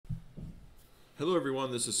Hello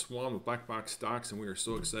everyone, this is Swan with BlackBoxStocks, and we are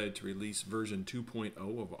so excited to release version 2.0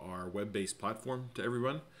 of our web-based platform to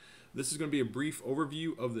everyone. This is going to be a brief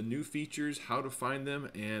overview of the new features, how to find them,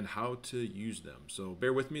 and how to use them. So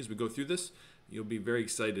bear with me as we go through this. You'll be very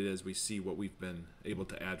excited as we see what we've been able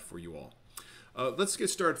to add for you all. Let's get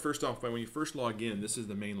started first off by when you first log in. This is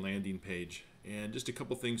the main landing page, and just a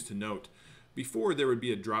couple things to note. Before, there would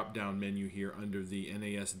be a drop-down menu here under the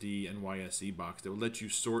NASD NYSE box that would let you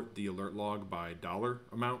sort the alert log by dollar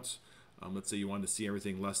amounts. Let's say you wanted to see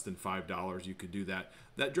everything less than $5, you could do that.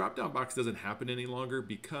 That drop-down box doesn't happen any longer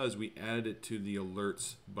because we added it to the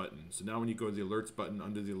alerts button. So now when you go to the alerts button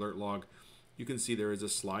under the alert log, you can see there is a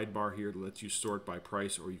slide bar here that lets you sort by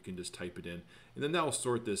price, or you can just type it in, and then that will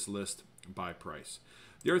sort this list by price.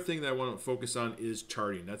 The other thing that I want to focus on is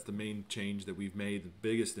charting. That's the main change that we've made. The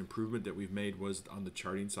biggest improvement that we've made was on the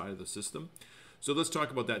charting side of the system. So let's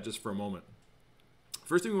talk about that just for a moment.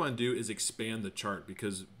 First thing we want to do is expand the chart,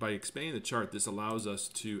 because by expanding the chart, this allows us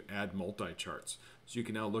to add multi-charts. So you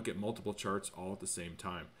can now look at multiple charts all at the same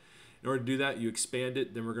time. In order to do that, you expand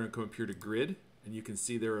it, then we're going to come up here to grid, and you can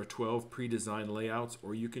see there are 12 pre-designed layouts,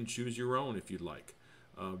 or you can choose your own if you'd like.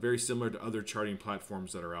 Very similar to other charting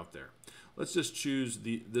platforms that are out there. Let's just choose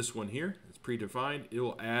this one here. It's predefined. It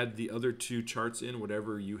will add the other two charts in,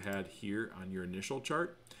 whatever you had here on your initial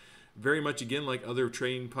chart. Very much again like other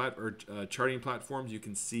charting platforms, you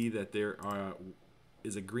can see that there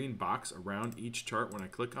is a green box around each chart. When I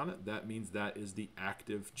click on it, that means that is the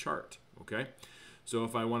active chart. Okay, so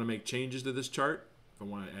if I want to make changes to this chart, if I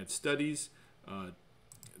want to add studies,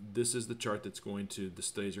 this is the chart that's the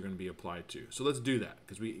studies are going to be applied to. So let's do that,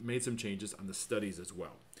 because we made some changes on the studies as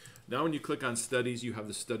well. Now when you click on studies, you have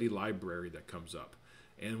the study library that comes up.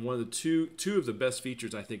 And one of the two of the best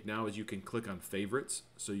features I think now is you can click on favorites.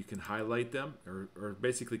 So you can highlight them, or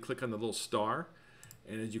basically click on the little star.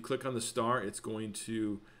 And as you click on the star, it's going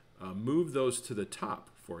to move those to the top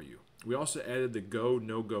for you. We also added the go,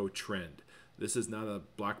 no-go trend. This is not a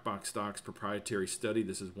BlackBoxStocks proprietary study.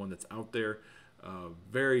 This is one that's out there.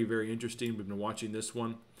 Very, very interesting. We've been watching this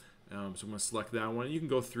one. So I'm going to select that one. You can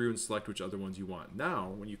go through and select which other ones you want.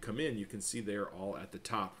 Now, when you come in, you can see they're all at the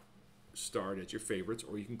top, starred as your favorites,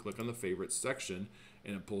 or you can click on the favorites section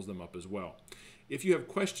and it pulls them up as well. If you have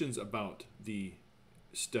questions about the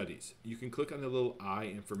studies, you can click on the little I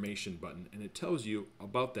information button and it tells you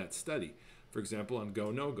about that study. For example, on go,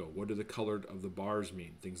 no go, what do the color of the bars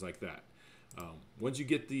mean? Things like that. Once you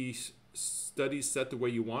get these studies set the way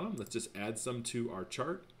you want them, let's just add some to our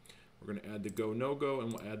chart. We're going to add the go, no go,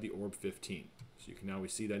 and we'll add the orb 15. So you can now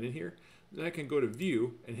see that in here. Then I can go to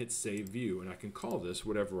view and hit save view, and I can call this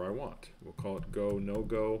whatever I want. We'll call it go, no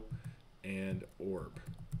go, and orb.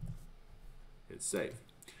 Hit save.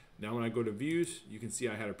 Now when I go to views, you can see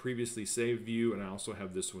I had a previously saved view, and I also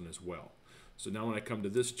have this one as well. So now when I come to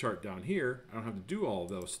this chart down here, I don't have to do all of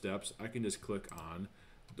those steps. I can just click on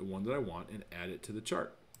the one that I want and add it to the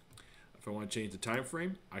chart. If I want to change the time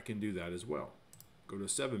frame, I can do that as well. Go to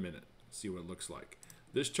 7 minute, see what it looks like.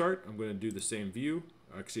 This chart, I'm going to do the same view,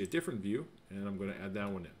 actually a different view, and I'm going to add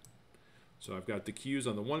that one in. So I've got the cues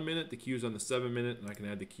on the 1 minute, the cues on the 7 minute, and I can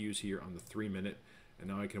add the cues here on the 3 minute, and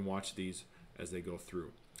now I can watch these as they go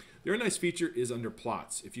through. The other nice feature is under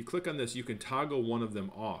plots. If you click on this, you can toggle one of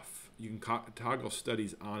them off. You can toggle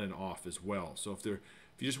studies on and off as well. So if you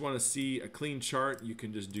just want to see a clean chart, you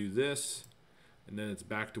can just do this, and then it's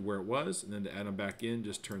back to where it was, and then to add them back in,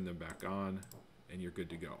 just turn them back on, and you're good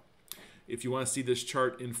to go. If you want to see this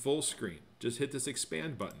chart in full screen, just hit this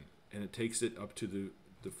expand button, and it takes it up to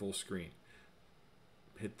the full screen.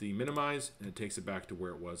 Hit the minimize, and it takes it back to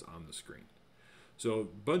where it was on the screen. So a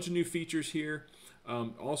bunch of new features here.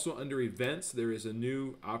 Also under events, there is a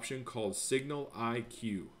new option called Signal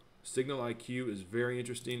IQ. Signal IQ is very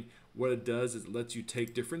interesting. What it does is it lets you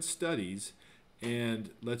take different studies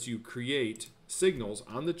and lets you create signals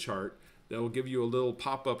on the chart that will give you a little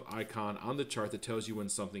pop-up icon on the chart that tells you when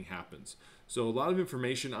something happens. So a lot of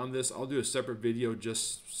information on this. I'll do a separate video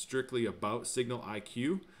just strictly about Signal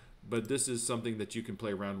IQ, but this is something that you can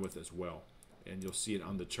play around with as well, and you'll see it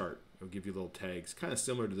on the chart. It'll give you little tags, kind of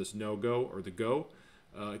similar to this no-go or the go,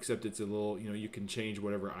 except it's a little, you can change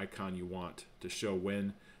whatever icon you want to show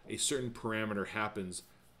when a certain parameter happens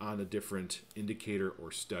on a different indicator or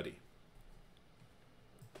study.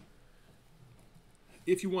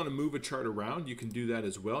 If you want to move a chart around, you can do that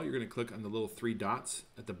as well. You're going to click on the little 3 dots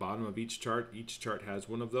at the bottom of each chart. Each chart has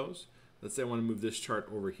one of those. Let's say I want to move this chart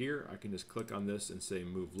over here. I can just click on this and say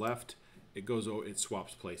move left. It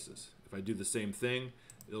swaps places. If I do the same thing,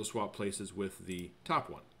 it'll swap places with the top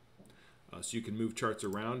one. So you can move charts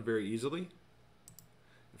around very easily.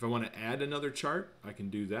 If I want to add another chart, I can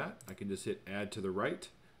do that. I can just hit add to the right.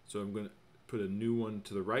 So I'm going to put a new one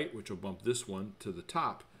to the right, which will bump this one to the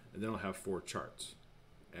top, and then I'll have 4 charts.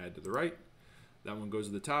 Add to the right. That one goes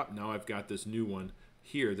to the top. Now I've got this new one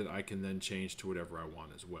here that I can then change to whatever I want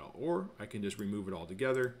as well. Or I can just remove it all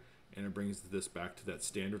together, and it brings this back to that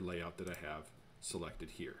standard layout that I have selected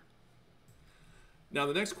here. Now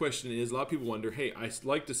the next question is, a lot of people wonder, hey, I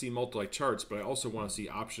like to see multi charts, but I also want to see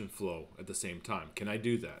option flow at the same time. Can I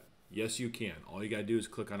do that? Yes, you can. All you got to do is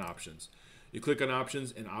click on options. You click on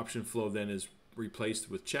options, and option flow then is replaced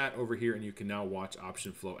with chat over here, and you can now watch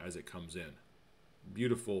option flow as it comes in.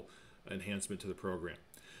 Beautiful enhancement to the program.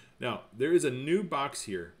 Now, there is a new box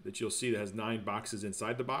here that you'll see that has 9 boxes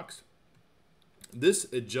inside the box. This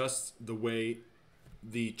adjusts the way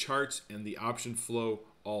the charts and the option flow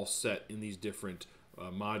all set in these different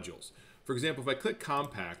modules. For example, if I click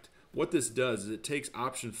compact, what this does is it takes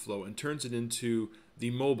option flow and turns it into the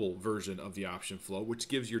mobile version of the option flow, which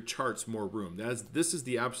gives your charts more room. This is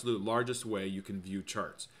the absolute largest way you can view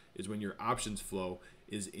charts, is when your options flow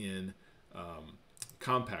is in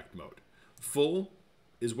compact mode. Full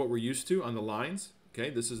is what we're used to on the lines. Okay,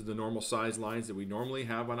 this is the normal size lines that we normally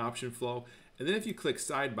have on option flow. And then if you click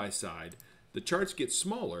side by side, the charts get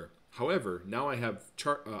smaller. However, now I have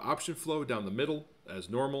option flow down the middle as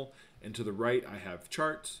normal, and to the right I have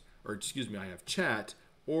charts, or excuse me, I have chat,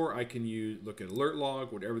 or I can look at alert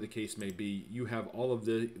log, whatever the case may be. You have all of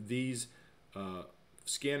these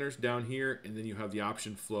scanners down here, and then you have the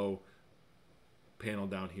option flow panel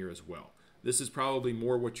down here as well. This is probably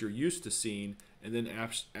more what you're used to seeing, and then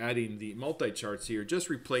adding the multi-charts here just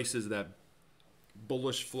replaces that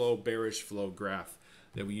bullish flow, bearish flow graph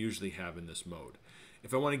that we usually have in this mode.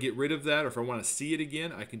 If I want to get rid of that, or if I want to see it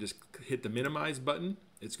again, I can just hit the minimize button.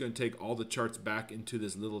 It's going to take all the charts back into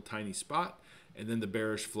this little tiny spot, and then the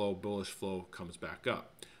bearish flow, bullish flow comes back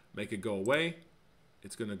up. Make it go away.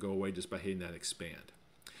 It's going to go away just by hitting that expand.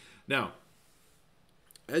 Now,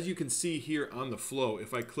 as you can see here on the flow,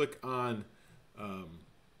 if I click on, let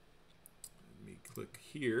me click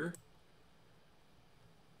here.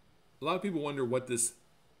 A lot of people wonder what this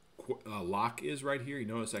lock is right here. You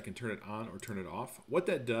notice I can turn it on or turn it off. What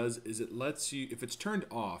that does is it lets you, if it's turned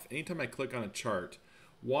off, anytime I click on a chart,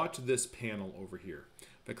 watch this panel over here.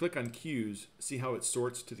 If I click on Qs, see how it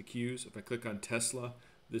sorts to the Qs. If I click on Tesla,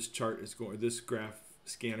 this chart is going, this graph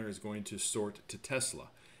scanner is going to sort to Tesla.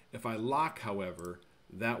 If I lock, however,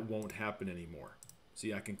 that won't happen anymore.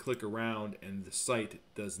 See, I can click around and the site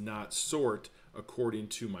does not sort according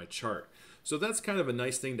to my chart. So that's kind of a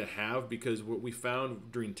nice thing to have, because what we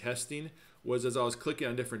found during testing was as I was clicking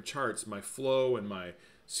on different charts, my flow and my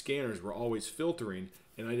scanners were always filtering,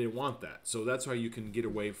 and I didn't want that. So that's how you can get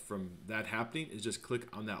away from that happening, is just click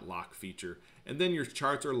on that lock feature, and then your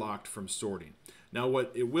charts are locked from sorting. Now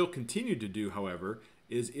what it will continue to do, however,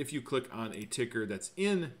 is if you click on a ticker that's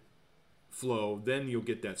in flow, then you'll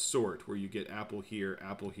get that sort where you get Apple here,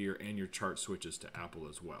 and your chart switches to Apple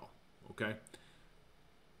as well. Okay.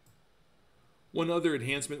 One other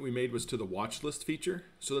enhancement we made was to the watch list feature.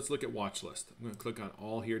 So let's look at watch list. I'm going to click on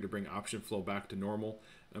all here to bring option flow back to normal.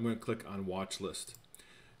 I'm going to click on watch list.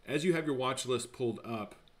 As you have your watch list pulled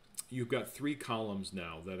up, you've got 3 columns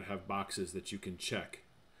now that have boxes that you can check.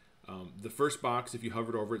 The first box, if you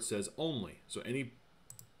hovered over it, says only. So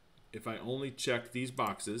if I only check these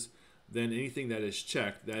boxes, then anything that is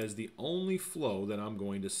checked, that is the only flow that I'm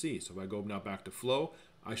going to see. So if I go now back to flow,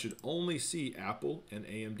 I should only see Apple and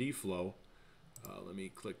AMD flow. Let me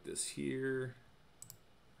click this here.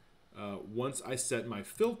 Once I set my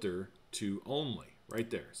filter to only, right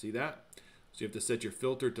there, see that? So you have to set your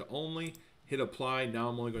filter to only, hit apply. Now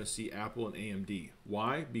I'm only going to see Apple and AMD.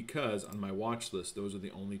 Why? Because on my watch list, those are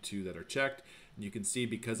the only 2 that are checked. And you can see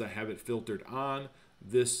because I have it filtered on,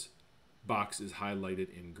 this box is highlighted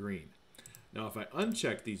in green. Now if I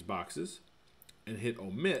uncheck these boxes and hit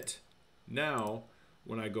omit, now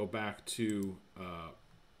when I go back to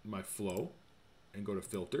my flow and go to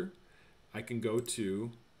filter, I can go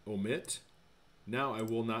to omit. Now I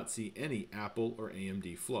will not see any Apple or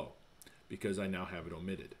AMD flow because I now have it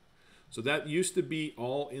omitted. So that used to be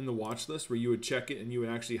all in the watch list, where you would check it and you would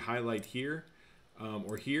actually highlight here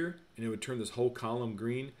or here, and it would turn this whole column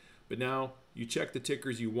green. But now you check the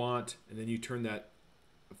tickers you want, and then you turn that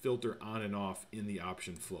filter on and off in the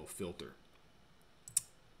option flow filter.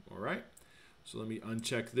 All right. So let me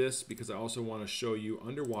uncheck this, because I also want to show you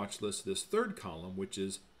under watch list this 3rd column, which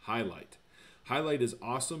is highlight. Highlight is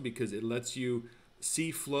awesome because it lets you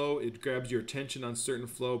see flow. It grabs your attention on certain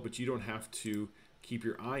flow, but you don't have to keep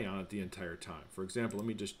your eye on it the entire time. For example, let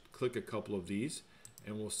me just click a couple of these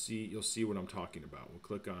and you'll see what I'm talking about. We'll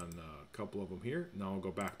click on a couple of them here. Now I'll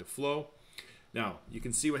go back to flow. Now you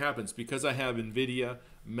can see what happens because I have NVIDIA,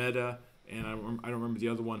 Meta, and I don't remember the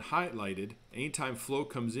other one highlighted. Anytime flow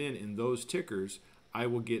comes in those tickers, I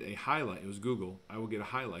will get a highlight. It was Google. I will get a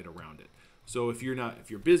highlight around it. So if you're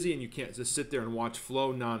busy and you can't just sit there and watch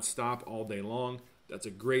flow nonstop all day long, that's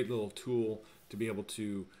a great little tool to be able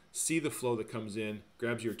to see the flow that comes in,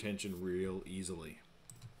 grabs your attention real easily.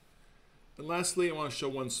 And lastly, I want to show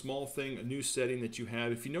one small thing, a new setting that you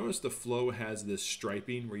have. If you notice, the flow has this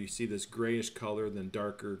striping where you see this grayish color, then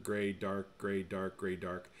darker, gray, dark, gray, dark, gray,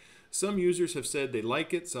 dark. Some users have said they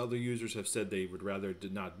like it. Some other users have said they would rather it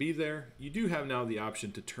did not be there. You do have now the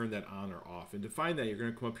option to turn that on or off. And to find that, you're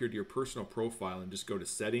going to come up here to your personal profile and just go to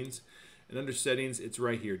settings. And under settings, it's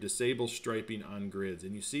right here, disable striping on grids.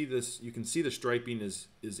 And you see this, you can see the striping is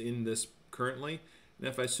in this currently. And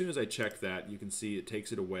as soon as I check that, you can see it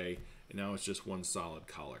takes it away. And now it's just one solid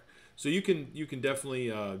color. So you can definitely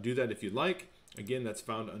do that if you'd like. Again, that's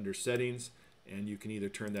found under settings. And you can either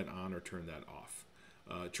turn that on or turn that off.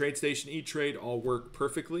 TradeStation, E-Trade all work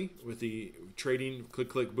perfectly with the trading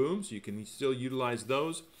click boom, so you can still utilize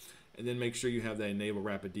those, and then make sure you have that enable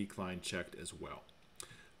rapid decline checked as well.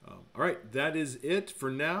 All right, that is it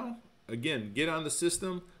for now. Again, get on the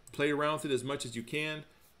system, play around with it as much as you can,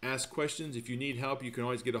 ask questions. If you need help, you can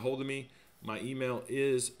always get a hold of me. My email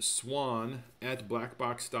is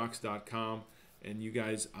swan@blackboxstocks.com, and you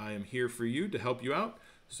guys, I am here for you to help you out.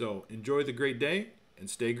 So enjoy the great day and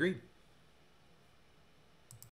stay green.